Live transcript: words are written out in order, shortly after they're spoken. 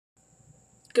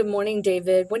Good morning,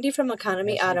 David. Wendy from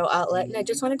Economy Auto Outlet, and I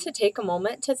just wanted to take a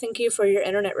moment to thank you for your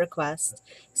internet request.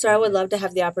 Sir, I would love to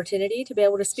have the opportunity to be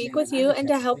able to speak with you and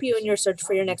to help you in your search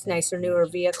for your next nicer, newer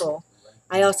vehicle.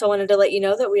 I also wanted to let you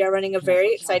know that we are running a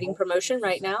very exciting promotion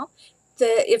right now.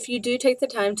 That if you do take the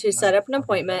time to set up an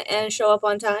appointment and show up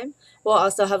on time, we'll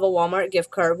also have a Walmart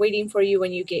gift card waiting for you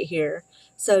when you get here.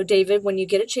 So, David, when you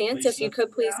get a chance, if you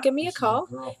could please give me a call.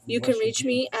 You can reach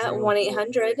me at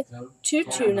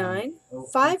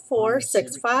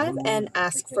 1-800-229-5465 and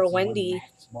ask for Wendy.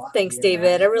 Thanks,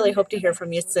 David. I really hope to hear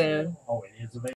from you soon.